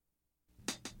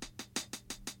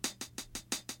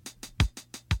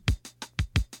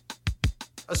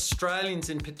Australians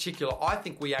in particular, I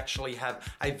think we actually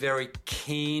have a very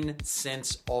keen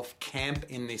sense of camp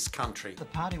in this country. The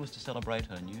party was to celebrate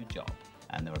her new job,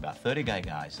 and there were about 30 gay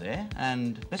guys there,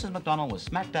 and Mrs. McDonald was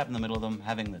smack dab in the middle of them,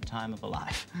 having the time of her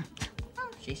life. Oh,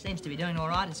 she seems to be doing all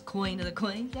right as Queen of the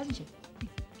Queens, doesn't she?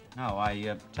 Oh,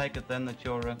 I take it then that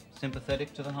you're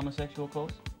sympathetic to the homosexual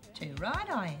cause? Too right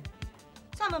I am.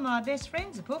 Some of my best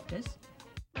friends are poofters.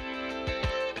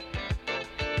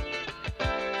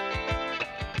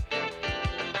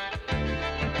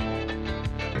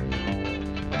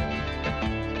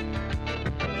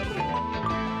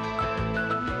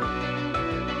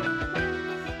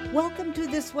 Welcome to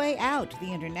This Way Out,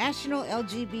 the international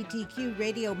LGBTQ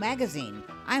radio magazine.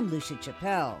 I'm Lucia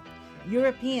Chappelle.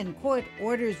 European court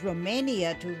orders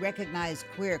Romania to recognize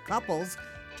queer couples,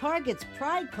 Target's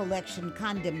Pride Collection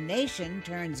condemnation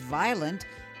turns violent,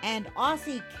 and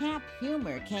Aussie camp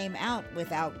humor came out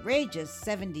with outrageous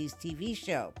 70s TV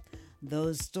show.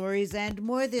 Those stories and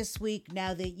more this week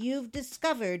now that you've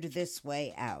discovered This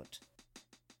Way Out.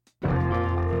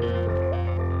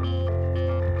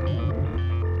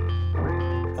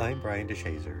 I'm Brian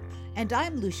DeShazer. And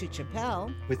I'm Lucia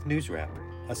Chappelle. With News Wrap,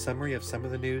 a summary of some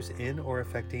of the news in or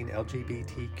affecting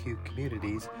LGBTQ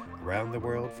communities around the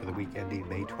world for the week ending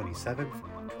May 27th,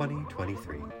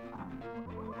 2023.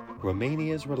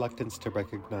 Romania's reluctance to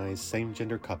recognize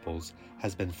same-gender couples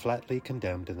has been flatly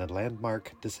condemned in a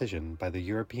landmark decision by the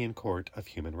European Court of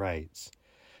Human Rights.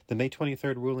 The May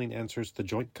 23rd ruling answers the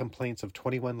joint complaints of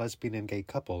 21 lesbian and gay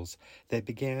couples that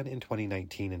began in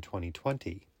 2019 and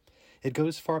 2020. It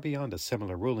goes far beyond a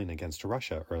similar ruling against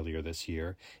Russia earlier this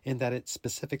year in that it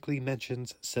specifically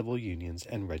mentions civil unions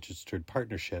and registered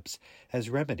partnerships as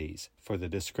remedies for the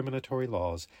discriminatory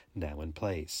laws now in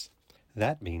place.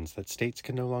 That means that states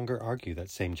can no longer argue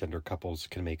that same-gender couples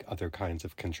can make other kinds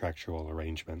of contractual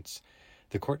arrangements.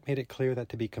 The court made it clear that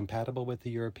to be compatible with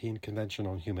the European Convention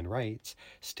on Human Rights,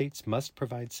 states must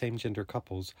provide same-gender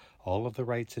couples all of the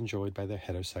rights enjoyed by their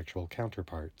heterosexual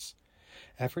counterparts.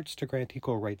 Efforts to grant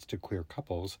equal rights to queer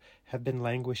couples have been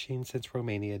languishing since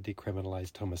Romania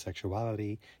decriminalized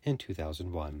homosexuality in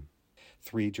 2001.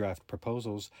 3 draft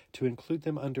proposals to include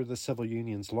them under the civil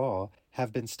unions law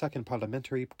have been stuck in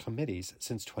parliamentary committees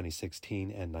since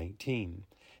 2016 and 19,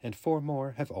 and 4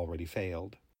 more have already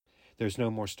failed. There's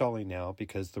no more stalling now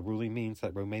because the ruling means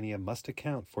that Romania must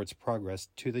account for its progress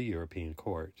to the European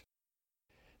Court.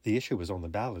 The issue was on the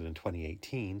ballot in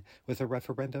 2018 with a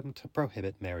referendum to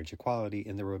prohibit marriage equality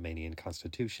in the Romanian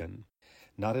constitution.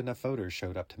 Not enough voters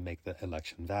showed up to make the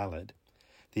election valid.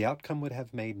 The outcome would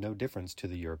have made no difference to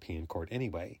the European Court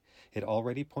anyway. It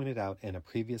already pointed out in a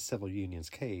previous civil unions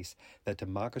case that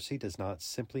democracy does not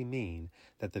simply mean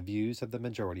that the views of the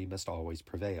majority must always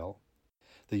prevail.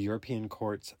 The European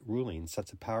Court's ruling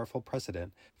sets a powerful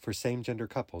precedent for same-gender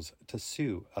couples to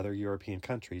sue other European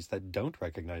countries that don't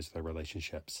recognize their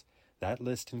relationships. That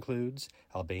list includes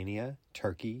Albania,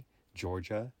 Turkey,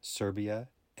 Georgia, Serbia,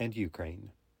 and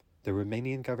Ukraine. The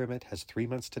Romanian government has 3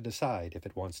 months to decide if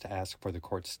it wants to ask for the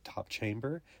court's top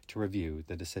chamber to review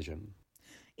the decision.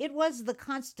 It was the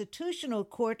Constitutional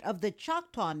Court of the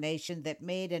Choctaw Nation that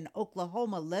made an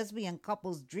Oklahoma lesbian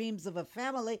couple's dreams of a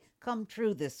family come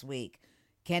true this week.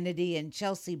 Kennedy and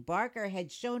Chelsea Barker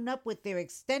had shown up with their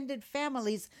extended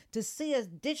families to see a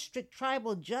district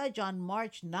tribal judge on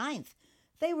March 9th.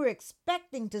 They were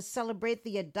expecting to celebrate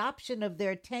the adoption of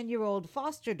their 10-year-old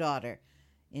foster daughter.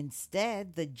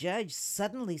 Instead, the judge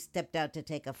suddenly stepped out to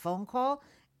take a phone call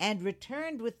and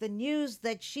returned with the news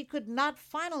that she could not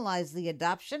finalize the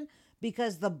adoption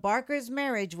because the Barkers'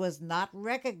 marriage was not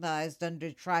recognized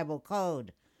under tribal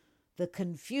code. The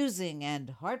confusing and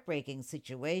heartbreaking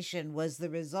situation was the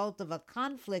result of a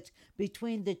conflict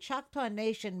between the Choctaw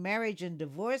Nation Marriage and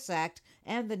Divorce Act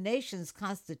and the nation's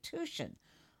constitution.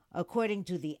 According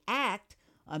to the act,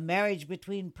 a marriage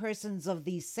between persons of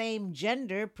the same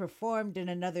gender performed in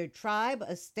another tribe,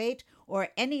 a state, or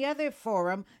any other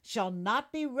forum shall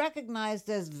not be recognized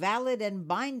as valid and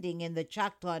binding in the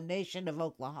Choctaw Nation of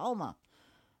Oklahoma.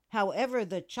 However,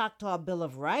 the Choctaw Bill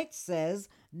of Rights says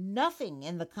nothing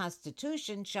in the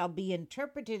Constitution shall be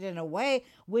interpreted in a way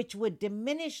which would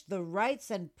diminish the rights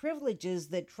and privileges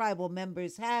that tribal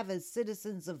members have as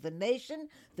citizens of the nation,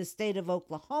 the state of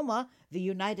Oklahoma, the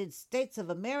United States of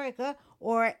America,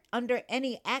 or under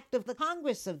any act of the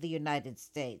Congress of the United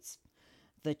States.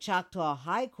 The Choctaw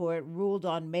High Court ruled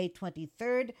on May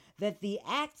 23rd that the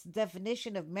Act's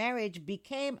definition of marriage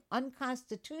became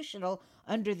unconstitutional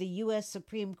under the U.S.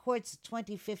 Supreme Court's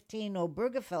 2015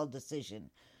 Obergefell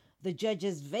decision. The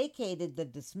judges vacated the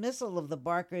dismissal of the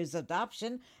Barkers'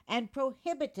 adoption and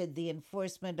prohibited the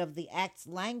enforcement of the act's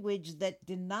language that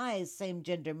denies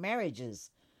same-gender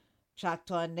marriages.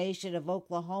 Choctaw Nation of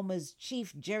Oklahoma's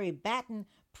Chief Jerry Batten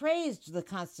praised the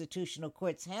Constitutional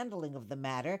Court's handling of the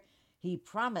matter. He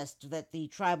promised that the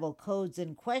tribal codes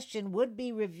in question would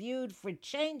be reviewed for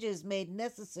changes made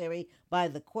necessary by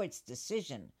the court's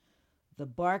decision. The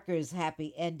Barkers'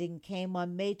 happy ending came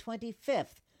on May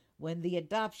 25th, when the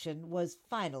adoption was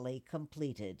finally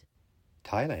completed.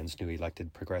 Thailand's new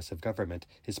elected progressive government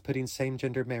is putting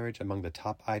same-gender marriage among the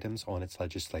top items on its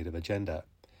legislative agenda.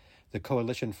 The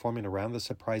coalition forming around the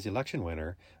surprise election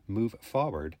winner, Move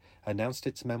Forward, announced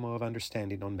its memo of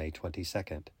understanding on May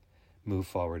 22nd. Move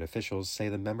Forward officials say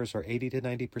the members are 80 to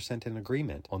 90% in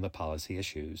agreement on the policy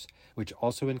issues, which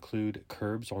also include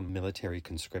curbs on military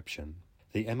conscription.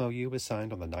 The MOU was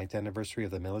signed on the 9th anniversary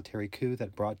of the military coup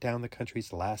that brought down the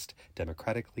country's last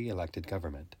democratically elected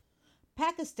government.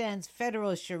 Pakistan's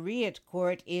federal Shariat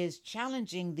court is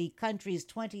challenging the country's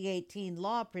 2018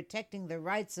 law protecting the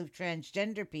rights of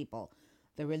transgender people.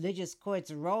 The religious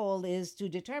court's role is to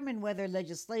determine whether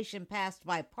legislation passed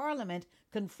by Parliament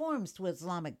conforms to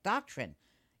Islamic doctrine.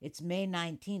 Its May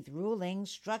 19th ruling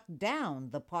struck down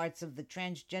the parts of the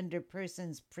Transgender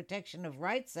Persons Protection of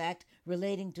Rights Act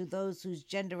relating to those whose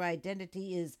gender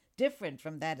identity is different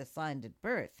from that assigned at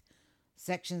birth.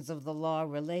 Sections of the law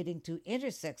relating to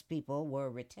intersex people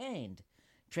were retained.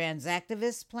 Trans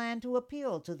activists plan to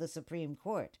appeal to the Supreme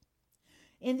Court.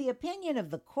 In the opinion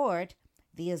of the court,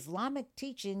 the Islamic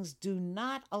teachings do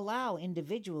not allow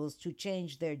individuals to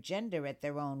change their gender at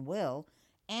their own will,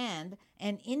 and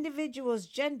an individual's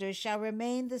gender shall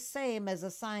remain the same as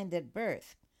assigned at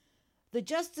birth. The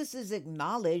justices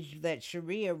acknowledged that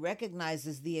Sharia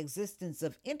recognizes the existence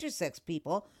of intersex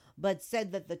people, but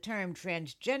said that the term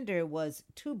transgender was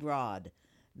too broad.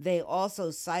 They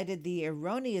also cited the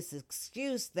erroneous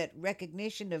excuse that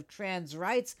recognition of trans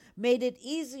rights made it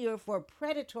easier for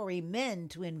predatory men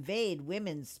to invade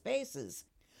women's spaces.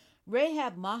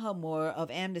 Rahab Mahamur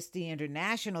of Amnesty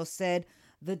International said,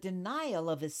 "The denial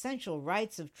of essential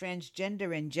rights of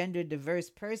transgender and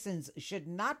gender-diverse persons should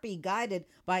not be guided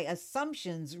by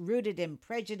assumptions rooted in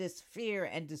prejudice, fear,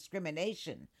 and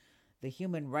discrimination." The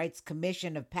Human Rights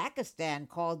Commission of Pakistan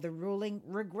called the ruling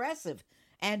regressive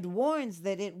and warns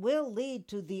that it will lead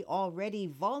to the already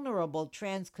vulnerable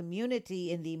trans community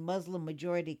in the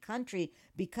Muslim-majority country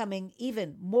becoming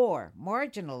even more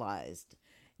marginalized.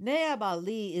 Naab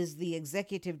Ali is the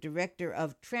executive director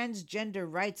of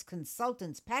Transgender Rights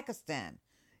Consultants Pakistan.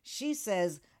 She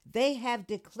says they have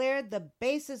declared the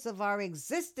basis of our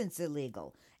existence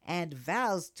illegal and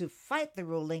vows to fight the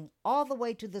ruling all the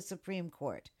way to the Supreme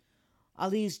Court.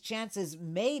 Ali's chances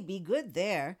may be good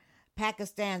there.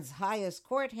 Pakistan's highest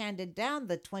court handed down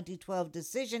the 2012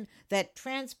 decision that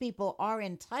trans people are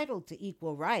entitled to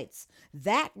equal rights.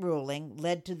 That ruling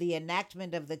led to the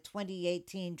enactment of the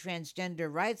 2018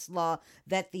 transgender rights law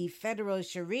that the federal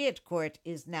Shariat court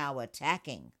is now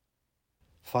attacking.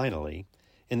 Finally,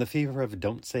 in the fever of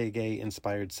Don't Say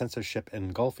Gay-inspired censorship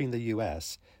engulfing the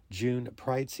U.S., June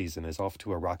Pride season is off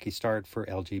to a rocky start for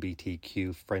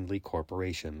LGBTQ-friendly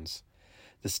corporations.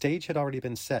 The stage had already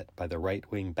been set by the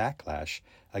right-wing backlash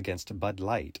against Bud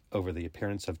Light over the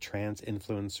appearance of trans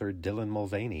influencer Dylan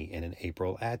Mulvaney in an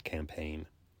April ad campaign.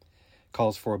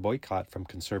 Calls for a boycott from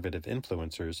conservative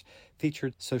influencers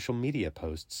featured social media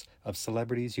posts of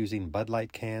celebrities using Bud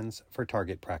Light cans for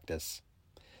target practice.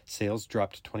 Sales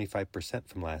dropped 25%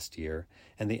 from last year,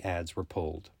 and the ads were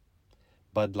pulled.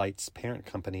 Bud Light's parent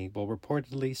company will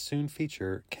reportedly soon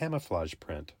feature camouflage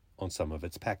print on some of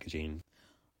its packaging.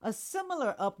 A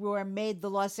similar uproar made the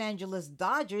Los Angeles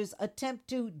Dodgers attempt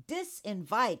to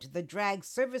disinvite the drag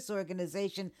service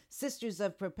organization Sisters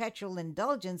of Perpetual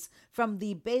Indulgence from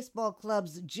the baseball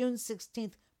club's June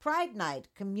 16th Pride Night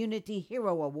Community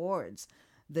Hero Awards.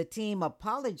 The team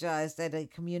apologized at a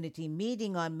community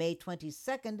meeting on May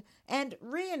 22nd and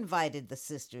re-invited the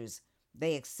sisters.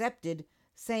 They accepted,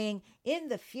 saying, "In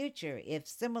the future, if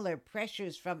similar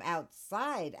pressures from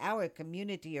outside our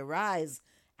community arise,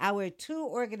 our two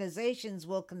organizations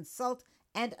will consult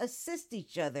and assist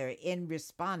each other in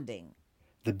responding."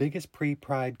 The biggest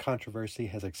pre-Pride controversy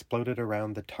has exploded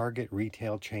around the Target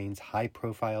retail chain's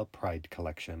high-profile Pride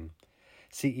collection.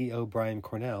 CEO Brian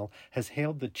Cornell has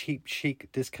hailed the cheap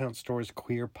chic discount store's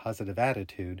queer-positive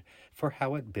attitude for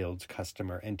how it builds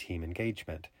customer and team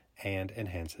engagement and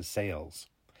enhances sales.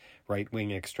 Right-wing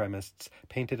extremists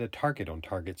painted a target on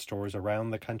Target stores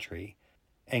around the country.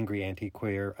 Angry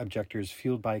anti-queer objectors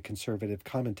fueled by conservative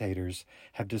commentators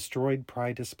have destroyed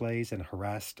Pride displays and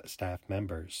harassed staff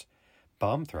members.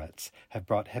 Bomb threats have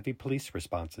brought heavy police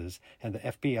responses, and the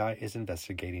FBI is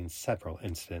investigating several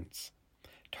incidents.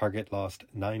 Target lost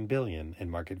 $9 billion in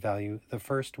market value the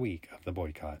first week of the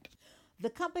boycott.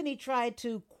 The company tried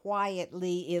to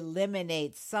quietly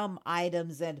eliminate some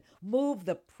items and move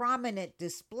the prominent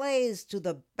displays to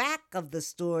the back of the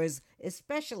stores,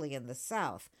 especially in the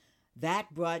South.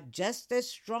 That brought just as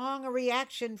strong a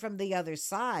reaction from the other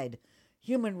side.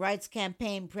 Human Rights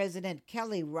Campaign President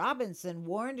Kelly Robinson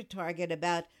warned Target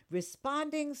about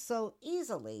responding so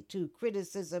easily to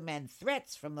criticism and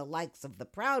threats from the likes of the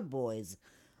Proud Boys.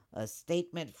 A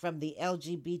statement from the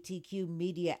LGBTQ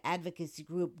media advocacy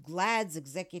group GLAAD's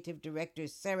executive director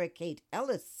Sarah Kate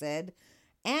Ellis said,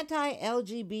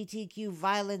 "Anti-LGBTQ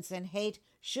violence and hate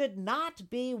should not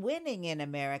be winning in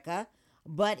America,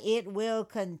 but it will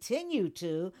continue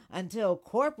to until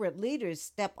corporate leaders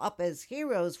step up as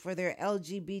heroes for their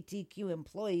LGBTQ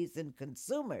employees and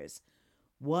consumers."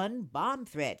 One bomb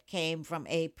threat came from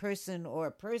a person or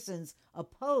persons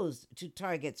opposed to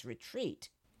Target's retreat.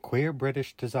 Queer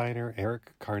British designer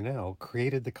Eric Carnell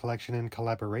created the collection in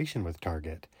collaboration with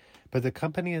Target, but the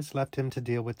company has left him to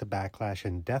deal with the backlash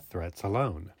and death threats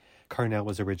alone. Carnell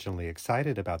was originally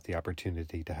excited about the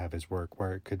opportunity to have his work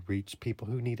where it could reach people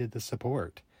who needed the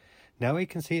support. Now he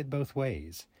can see it both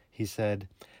ways. He said,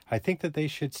 "I think that they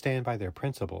should stand by their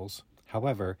principles.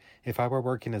 However, if I were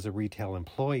working as a retail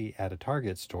employee at a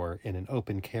Target store in an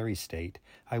open carry state,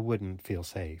 I wouldn't feel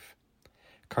safe."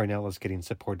 Carnell is getting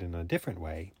support in a different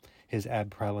way. His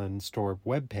Adprelin store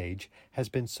webpage has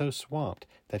been so swamped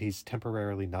that he's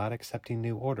temporarily not accepting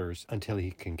new orders until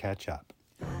he can catch up.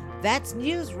 That's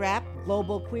News Wrap,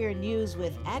 global queer news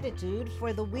with attitude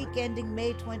for the week ending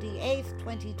May 28th,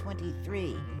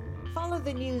 2023. Follow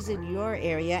the news in your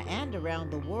area and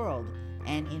around the world.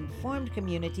 An informed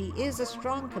community is a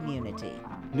strong community.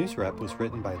 News Wrap was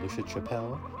written by Lucia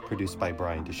Chappelle, produced by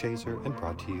Brian DeShazer, and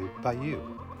brought to you by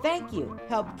you. Thank you.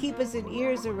 Help keep us in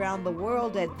ears around the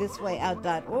world at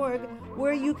thiswayout.org,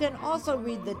 where you can also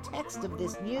read the text of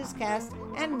this newscast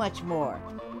and much more.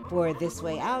 For This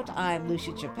Way Out, I'm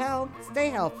Lucia Chappelle. Stay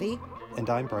healthy. And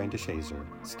I'm Brian DeShazer.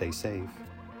 Stay safe.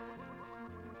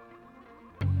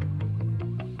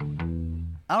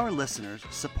 Our listeners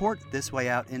support This Way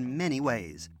Out in many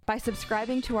ways. By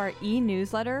subscribing to our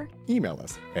e-newsletter, email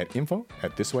us at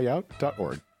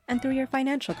info@thiswayout.org, and through your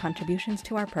financial contributions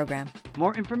to our program.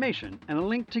 More information and a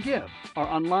link to give are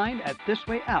online at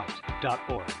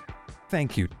thiswayout.org.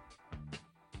 Thank you.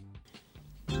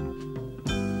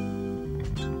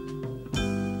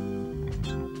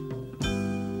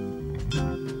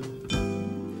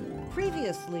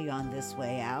 Previously on This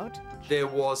Way Out, there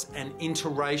was an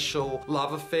interracial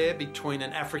love affair between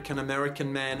an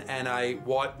African-American man and a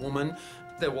white woman.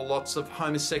 There were lots of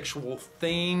homosexual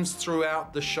themes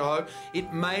throughout the show.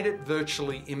 It made it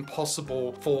virtually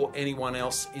impossible for anyone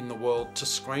else in the world to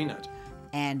screen it.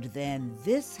 And then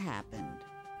this happened.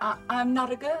 I'm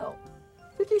not a girl.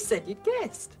 But you said you'd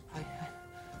guessed.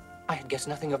 I had guessed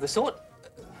nothing of the sort.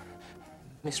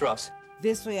 Miss Ross.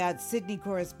 This Way Out Sydney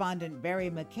correspondent Barry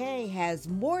McKay has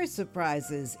more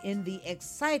surprises in the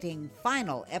exciting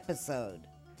final episode.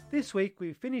 This week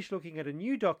we finished looking at a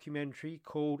new documentary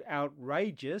called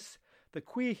Outrageous, The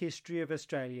Queer History of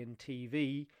Australian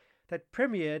TV, that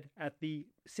premiered at the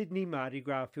Sydney Mardi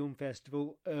Gras Film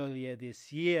Festival earlier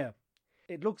this year.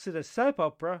 It looks at a soap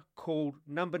opera called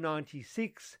Number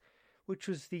 96, which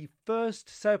was the first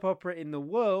soap opera in the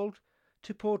world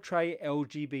to portray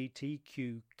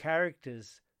LGBTQ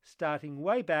characters, starting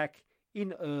way back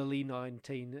in early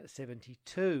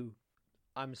 1972.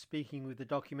 I'm speaking with the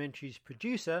documentary's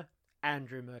producer,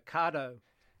 Andrew Mercado.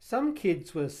 Some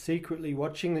kids were secretly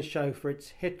watching the show for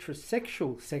its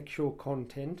heterosexual sexual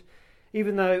content,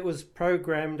 even though it was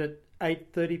programmed at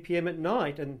 8:30 p.m. at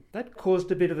night, and that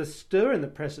caused a bit of a stir in the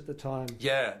press at the time.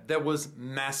 Yeah, there was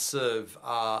massive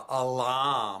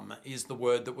alarm is the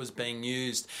word that was being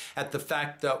used at the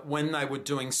fact that when they were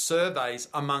doing surveys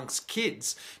amongst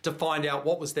kids to find out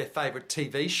what was their favourite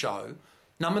TV show,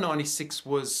 Number 96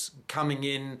 was coming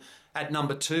in at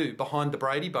number 2 behind the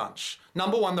Brady Bunch.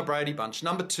 Number 1, the Brady Bunch.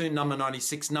 Number 2, Number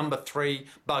 96. Number 3,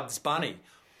 Bugs Bunny.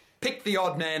 Pick the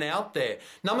odd man out there.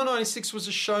 Number 96 was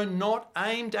a show not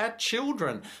aimed at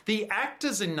children. The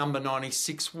actors in Number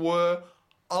 96 were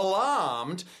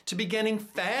alarmed to be getting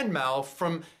fan mail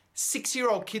from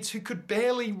 6-year-old kids who could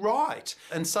barely write.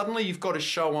 And suddenly you've got a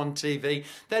show on TV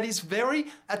that is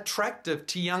very attractive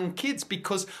to young kids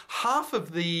because half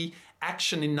of the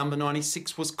action in Number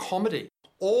 96 was comedy.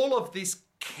 All of this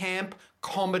camp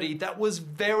comedy that was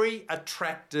very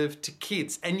attractive to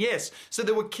kids. And yes, so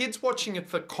there were kids watching it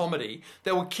for comedy.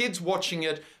 There were kids watching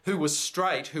it who were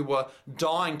straight, who were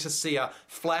dying to see a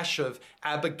flash of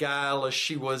Abigail as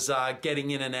she was getting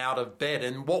in and out of bed,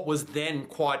 and what was then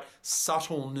quite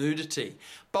subtle nudity.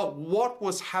 But what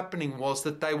was happening was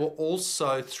that they were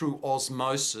also, through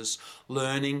osmosis,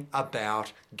 learning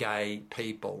about gay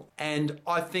people. And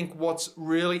I think what's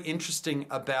really interesting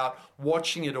about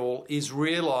watching it all is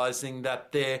realising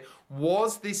that there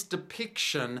was this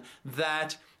depiction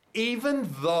that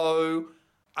even though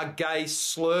a gay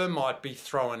slur might be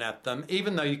thrown at them,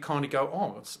 even though you kind of go,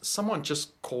 oh, someone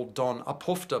just called Don a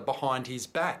pufter behind his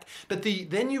back. But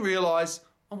then you realise,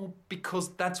 oh,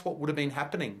 because that's what would have been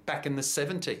happening back in the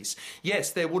 70s.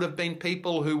 Yes, there would have been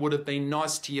people who would have been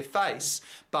nice to your face,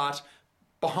 but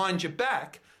behind your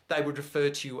back, they would refer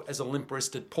to you as a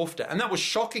limp-wristed pufter. And that was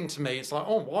shocking to me. It's like,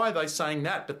 oh, why are they saying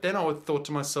that? But then I thought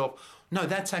to myself, no,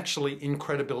 that's actually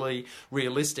incredibly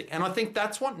realistic. And I think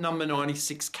that's what Number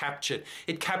 96 captured.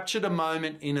 It captured a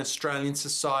moment in Australian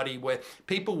society where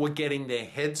people were getting their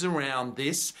heads around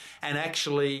this and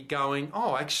actually going,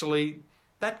 oh, actually,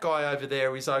 that guy over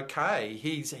there is okay.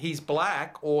 He's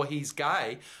black or he's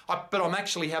gay, but I'm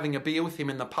actually having a beer with him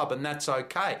in the pub and that's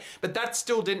okay. But that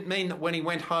still didn't mean that when he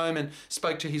went home and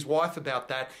spoke to his wife about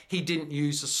that, he didn't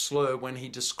use a slur when he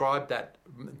described that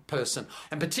person.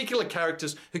 And particular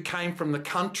characters who came from the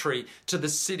country to the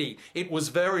city, it was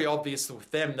very obvious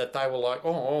with them that they were like,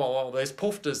 oh, there's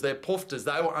pufters, they're pufters.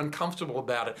 They were uncomfortable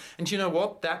about it. And you know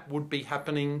what? That would be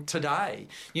happening today.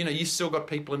 You know, you still got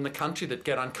people in the country that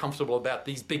get uncomfortable about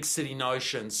these big city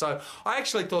notions. So I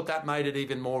actually thought that made it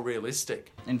even more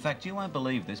realistic. In fact, you won't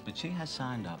believe this, but she has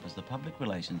signed up as the public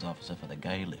relations officer for the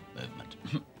Gay Lib movement.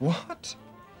 What?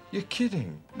 You're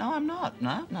kidding. No, I'm not.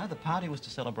 No, the party was to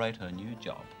celebrate her new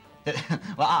job.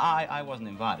 Well, I wasn't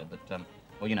invited, but,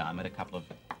 well, you know, I met a couple of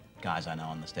guys I know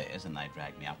on the stairs, and they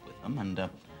dragged me up with them, and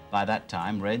by that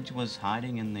time, Reg was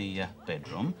hiding in the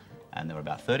bedroom, and there were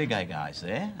about 30 gay guys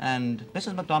there, and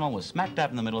Mrs. McDonald was smack dab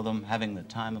in the middle of them, having the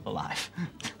time of her life.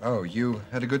 Oh, you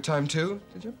had a good time too,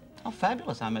 did you? Oh,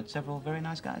 fabulous. I met several very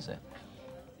nice guys there.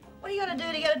 What are you going to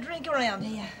do to get a drink around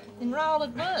here? Enroll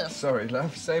at birth. Sorry,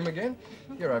 love. Same again?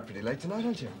 You're out pretty late tonight,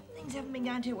 aren't you? Things haven't been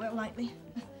going too well lately.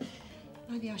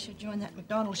 Maybe I should join that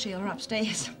McDonald Sheila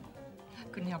upstairs.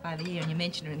 Couldn't help overhearing you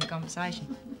mention her in the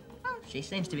conversation. Oh, she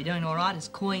seems to be doing all right as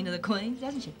queen of the queens,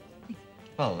 doesn't she?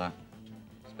 Well, I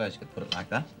suppose you could put it like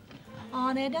that.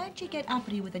 Oh, now, don't you get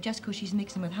uppity with her just because she's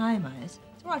mixing with homos. It's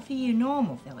all right for you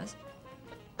normal fellas.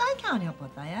 But they can't help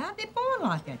what they are. They're born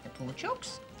like that, the poor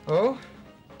chooks. Oh?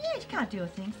 Yeah, you can't do a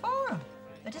thing for them.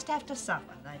 They just have to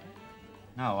suffer, they do.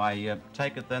 No, I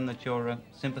take it then that you're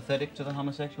sympathetic to the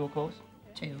homosexual cause?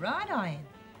 Too right I am.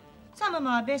 Some of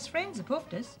my best friends are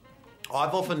pufters.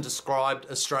 I've often described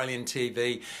Australian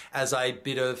TV as a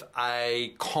bit of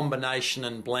a combination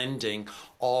and blending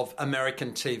of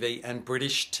American TV and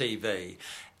British TV.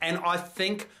 And I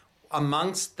think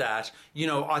amongst that, you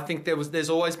know, I think there's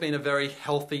always been a very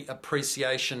healthy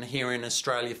appreciation here in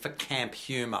Australia for camp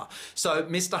humour. So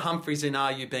Mr. Humphries in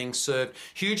Are You Being Served,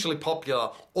 hugely popular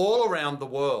all around the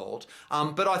world.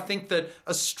 But I think that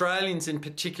Australians in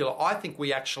particular, I think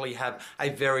we actually have a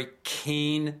very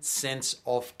keen sense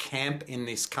of camp in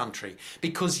this country.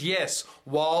 Because yes,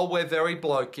 while we're very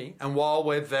blokey and while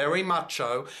we're very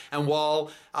macho and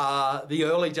while the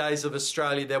early days of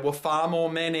Australia, there were far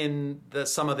more men in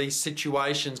some of these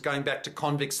situations going back to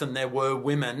convicts than there were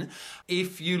women.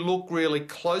 If you look really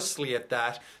closely at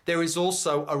that, there is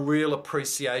also a real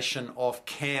appreciation of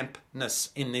campness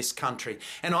in this country.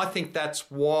 And I think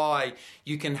that's why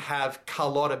you can have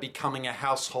Carlotta becoming a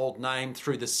household name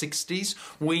through the 60s.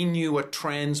 We knew a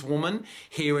trans woman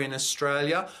here in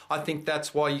Australia. I think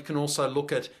that's why you can also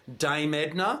look at Dame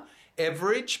Edna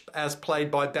Everage, as played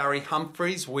by Barry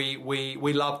Humphries. We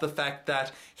love the fact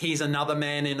that he's another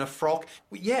man in a frock.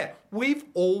 Yeah, we've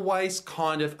always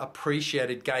kind of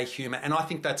appreciated gay humour, and I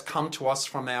think that's come to us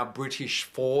from our British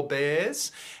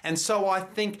forebears. And so I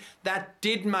think that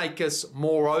did make us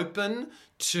more open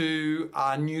to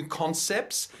new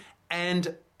concepts.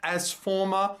 And as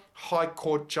former High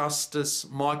Court Justice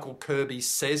Michael Kirby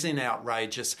says in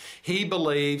Outrageous, he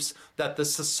believes that the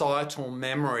societal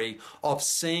memory of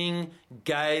seeing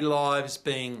gay lives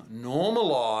being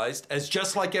normalised as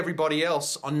just like everybody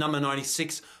else on Number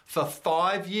 96 for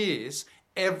 5 years,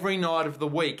 every night of the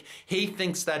week, he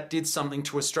thinks that did something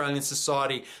to Australian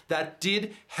society, that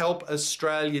did help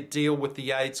Australia deal with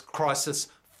the AIDS crisis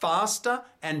faster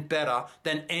and better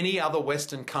than any other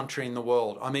Western country in the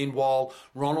world. I mean, while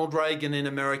Ronald Reagan in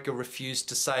America refused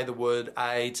to say the word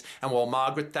AIDS, and while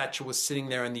Margaret Thatcher was sitting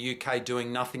there in the UK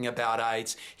doing nothing about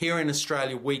AIDS, here in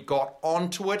Australia we got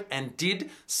onto it and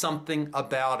did something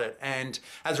about it. And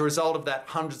as a result of that,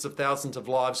 hundreds of thousands of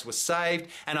lives were saved,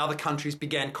 and other countries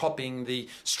began copying the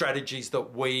strategies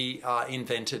that we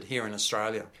invented here in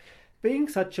Australia. Being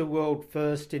such a world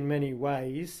first in many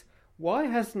ways, why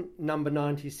hasn't Number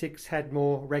 96 had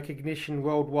more recognition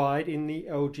worldwide in the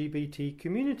LGBT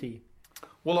community?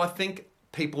 Well, I think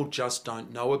people just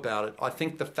don't know about it. I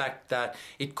think the fact that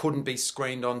it couldn't be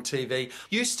screened on TV,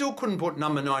 you still couldn't put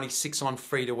Number 96 on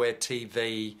free-to-air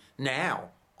TV now,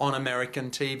 on American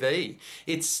TV.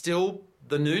 It's still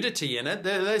the nudity in it.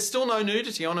 There's still no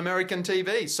nudity on American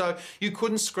TV. So you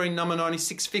couldn't screen Number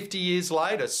 96 50 years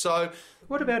later. So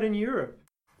what about in Europe?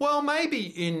 Well, maybe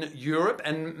in Europe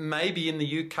and maybe in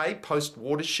the UK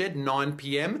post-Watershed, 9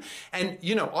 p.m. And,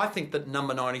 you know, I think that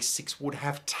Number 96 would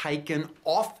have taken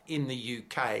off in the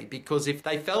UK, because if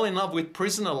they fell in love with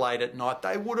Prisoner late at night,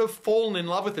 they would have fallen in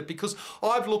love with it, because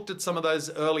I've looked at some of those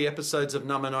early episodes of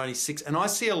Number 96 and I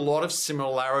see a lot of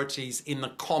similarities in the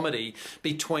comedy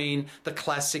between the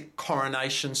classic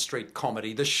Coronation Street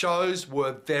comedy. The shows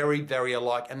were very, very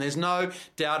alike, and there's no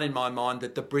doubt in my mind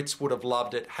that the Brits would have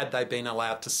loved it had they been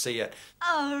allowed to see it.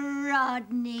 Oh,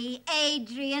 Rodney,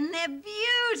 Adrian, they're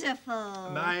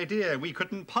beautiful. My dear, we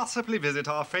couldn't possibly visit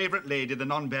our favourite lady, the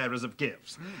non-bearers of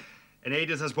gifts. And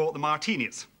Adis has brought the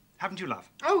martinis. Haven't you, love?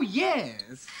 Oh,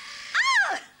 yes.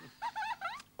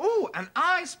 Oh, and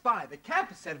I spy the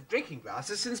campus set of drinking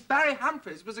glasses since Barry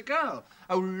Humphries was a girl.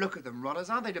 Oh, look at them, Rodders.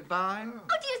 Aren't they to buy?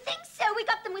 Oh, do you think so? We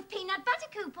got them with peanut butter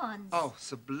coupons. Oh,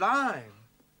 sublime.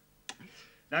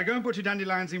 Now go and put your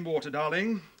dandelions in water,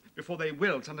 darling, before they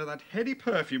wilt under that heady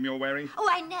perfume you're wearing. Oh,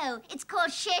 I know. It's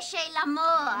called Cherchez l'Amour.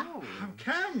 Oh, how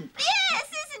camp. Yes,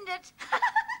 isn't it?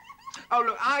 Oh,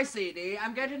 look, I see, Dee.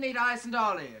 I'm going to need ice and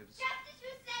olives. Just as you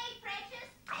say, precious.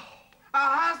 Oh,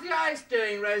 how's the ice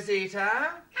doing,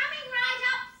 Rosita? Coming right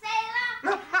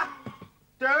up, sailor.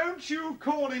 Don't you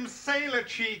call him sailor,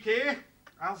 cheeky.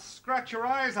 I'll scratch your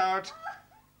eyes out.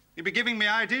 You'll be giving me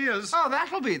ideas. Oh,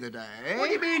 that'll be the day. What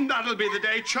do you mean, that'll be the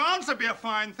day? Chance would be a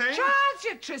fine thing. Charge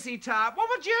it, Trissy Tart. What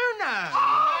would you know?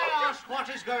 Oh, just what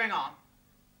is going on?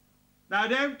 Now,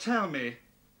 don't tell me.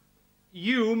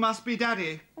 You must be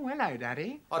Daddy. Oh, hello,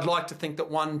 Daddy. I'd like to think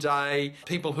that one day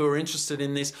people who are interested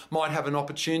in this might have an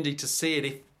opportunity to see it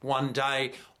if one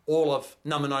day all of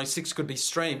Number 96 could be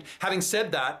streamed. Having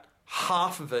said that,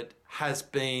 half of it has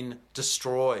been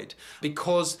destroyed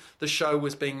because the show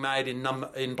was being made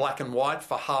in black and white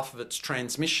for half of its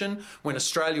transmission. When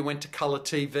Australia went to colour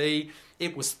TV,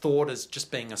 it was thought as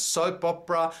just being a soap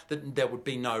opera, that there would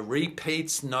be no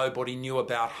repeats. Nobody knew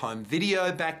about home video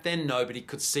back then. Nobody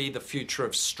could see the future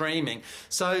of streaming.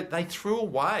 So they threw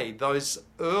away those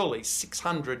early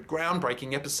 600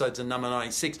 groundbreaking episodes of Number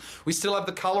 96. We still have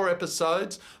the colour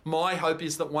episodes. My hope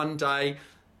is that one day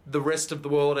the rest of the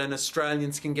world and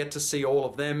Australians can get to see all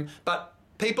of them, but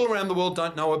people around the world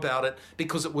don't know about it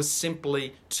because it was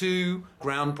simply too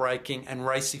groundbreaking and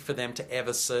racy for them to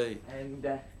ever see. And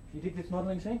you dig this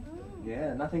modelling scene?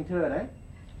 Yeah, nothing to it, eh?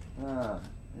 Ah,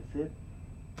 that's it.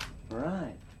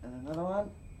 Right, and another one.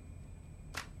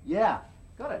 Yeah,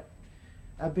 got it.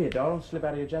 Beer, doll, slip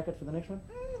out of your jacket for the next one.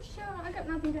 Sure, I got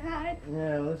nothing to hide.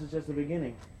 Yeah, well, this is just the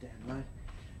beginning. Damn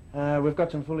right. We've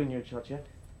got some fully nude shots yet.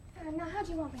 Now, how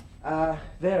do you want me?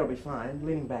 There'll be fine.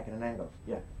 Leaning back at an angle.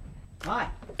 Yeah. Hi.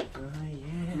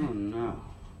 Yeah. Oh, no.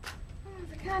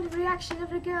 The kind of reaction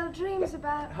every girl dreams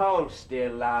about. Hold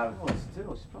still, love. Oh,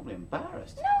 still, she's probably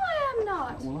embarrassed. No, I am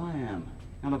not. Well, I am.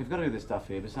 Now, look, I've got to do this stuff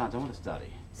here. Besides, I want to study.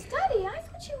 Study? I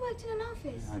thought you worked in an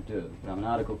office. I do, but I'm an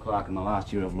article clerk in the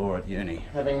last year of law at uni.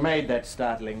 Having made that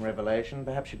startling revelation,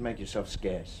 perhaps you'd make yourself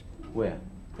scarce. Where?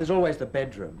 There's always the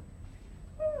bedroom.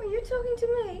 Oh, are you talking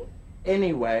to me?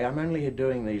 Anyway, I'm only here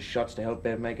doing these shots to help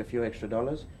Bev make a few extra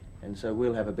dollars, and so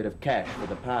we'll have a bit of cash for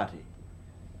the party.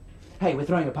 Hey, we're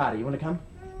throwing a party. You want to come?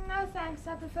 No, thanks.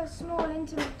 I prefer small,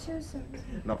 intimate twosomes.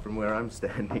 Not from where I'm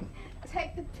standing.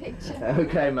 Take the picture.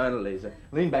 Okay, Mona Lisa.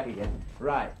 Lean back again.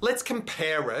 Right. Let's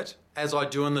compare it, as I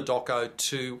do in the doco,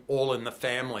 to All in the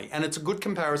Family. And it's a good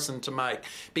comparison to make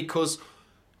because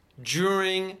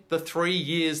during the 3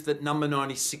 years that Number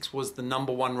 96 was the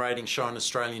number one rating show on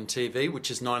Australian TV, which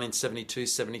is 1972,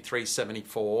 73,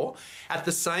 74. At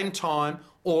the same time,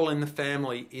 All in the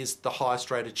Family is the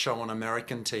highest rated show on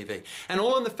American TV. And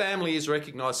All in the Family is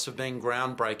recognised for being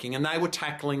groundbreaking, and they were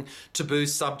tackling taboo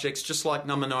subjects just like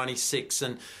Number 96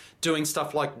 and doing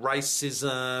stuff like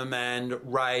racism and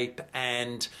rape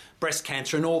and breast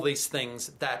cancer and all these things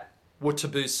that were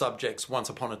taboo subjects once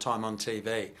upon a time on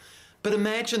TV. But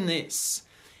imagine this.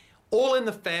 All in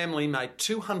the Family made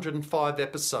 205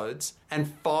 episodes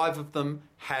and 5 of them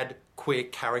had queer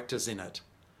characters in it.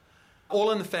 All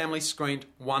in the Family screened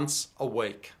once a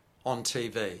week on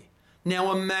TV.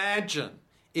 Now imagine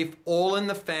if All in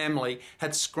the Family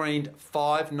had screened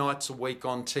 5 nights a week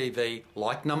on TV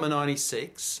like Number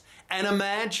 96, and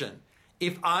imagine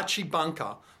if Archie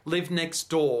Bunker lived next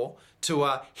door to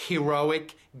a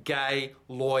heroic gay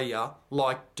lawyer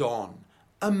like Don.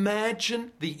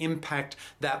 Imagine the impact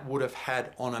that would have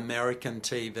had on American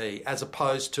TV, as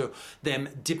opposed to them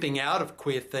dipping out of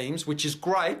queer themes, which is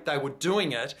great, they were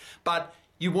doing it, but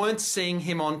you weren't seeing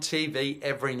him on TV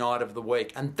every night of the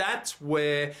week. And that's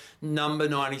where Number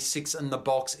 96 and The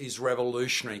Box is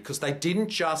revolutionary, because they didn't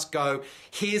just go,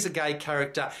 here's a gay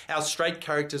character, our straight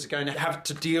characters are going to have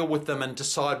to deal with them and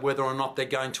decide whether or not they're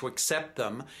going to accept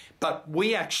them. But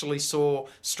we actually saw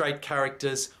straight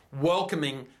characters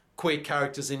welcoming queer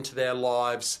characters into their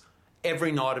lives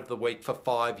every night of the week for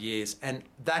 5 years, and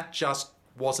that just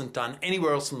wasn't done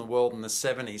anywhere else in the world in the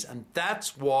 70s. And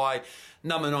that's why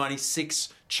Number 96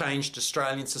 changed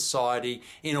Australian society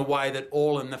in a way that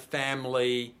All in the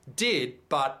Family did,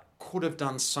 but could have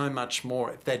done so much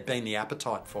more if there'd been the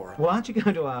appetite for it. Well, aren't you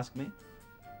going to ask me?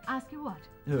 Ask you what?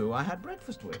 Who I had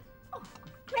breakfast with. Oh,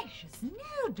 good gracious,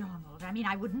 no, Donald. I mean,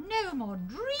 I would no more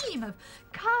dream of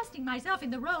casting myself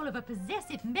in the role of a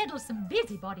possessive, meddlesome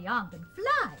busybody aunt than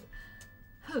fly.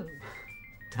 Who?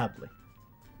 Dudley.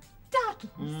 Dudley?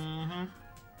 Mm-hmm.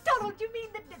 Donald, you mean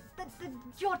that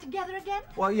you're together again?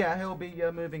 Well, yeah, he'll be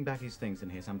moving back his things in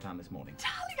here sometime this morning.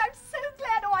 Darling, I'm so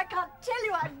glad. Oh, I can't tell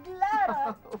you I'm glad I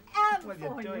am Well,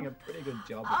 you're doing a pretty good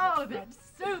job. Oh, that's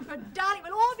super, darling.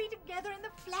 We'll all be together in the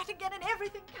flat again and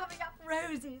everything coming up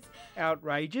roses.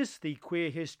 Outrageous, the queer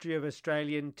history of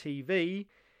Australian TV,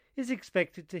 is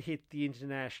expected to hit the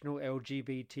international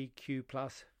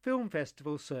LGBTQ+ film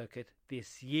festival circuit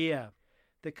this year.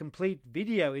 The complete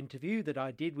video interview that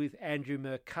I did with Andrew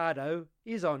Mercado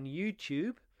is on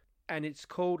YouTube, and it's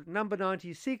called Number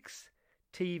 96,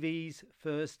 TV's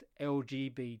first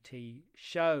LGBT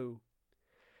show.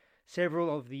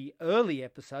 Several of the early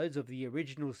episodes of the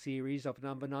original series of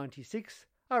Number 96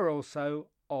 are also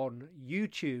on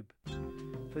YouTube.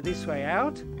 For This Way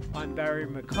Out, I'm Barry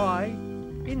Mackay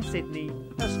in Sydney,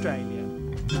 Australia.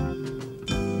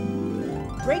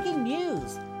 Breaking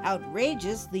news!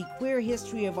 Outrageous, the queer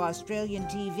history of Australian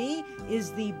TV,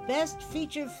 is the best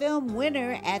feature film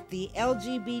winner at the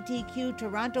LGBTQ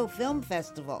Toronto Film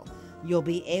Festival. You'll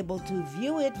be able to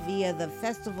view it via the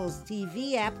festival's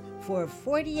TV app for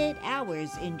 48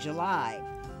 hours in July.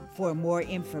 For more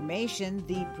information,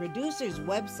 the producer's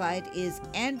website is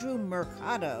Andrew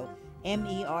Mercado,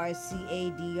 MERCADO.com.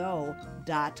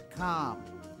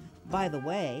 By the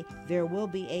way, there will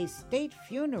be a state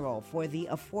funeral for the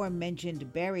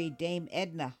aforementioned buried Dame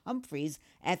Edna Humphreys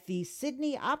at the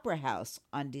Sydney Opera House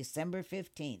on December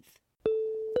 15th.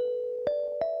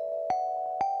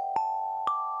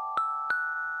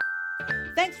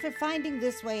 Thanks for finding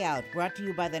This Way Out, brought to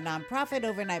you by the nonprofit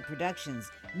Overnight Productions.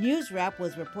 News Wrap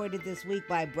was reported this week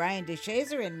by Brian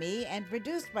DeShazer and me, and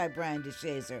produced by Brian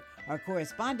DeShazer. Our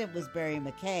correspondent was Barry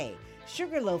McKay.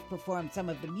 Sugarloaf performed some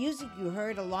of the music you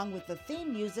heard, along with the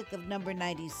theme music of Number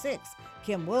 96.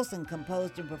 Kim Wilson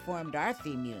composed and performed our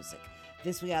theme music.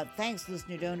 This Way Out thanks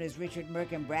listener donors Richard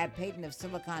Merck and Brad Payton of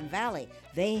Silicon Valley.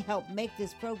 They help make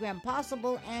this program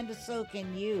possible, and so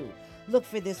can you. Look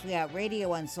for This Way Out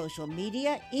Radio on social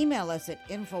media. Email us at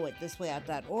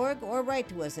info@thiswayout.org or write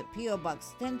to us at P.O.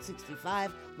 Box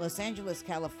 1065, Los Angeles,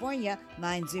 California,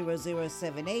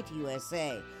 90078,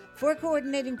 USA. For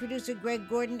coordinating producer Greg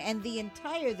Gordon and the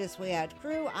entire This Way Out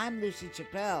crew, I'm Lucy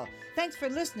Chappelle. Thanks for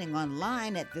listening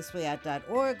online at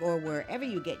thiswayout.org or wherever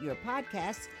you get your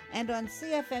podcasts, and on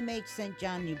CFMH St.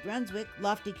 John, New Brunswick,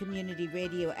 Lofty Community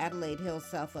Radio Adelaide Hills,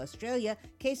 South Australia,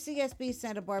 KCSB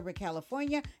Santa Barbara,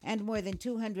 California, and more than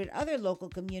 200 other local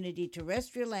community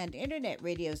terrestrial and internet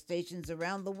radio stations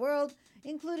around the world,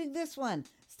 including this one.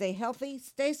 Stay healthy,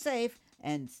 stay safe,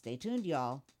 and stay tuned,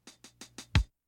 y'all.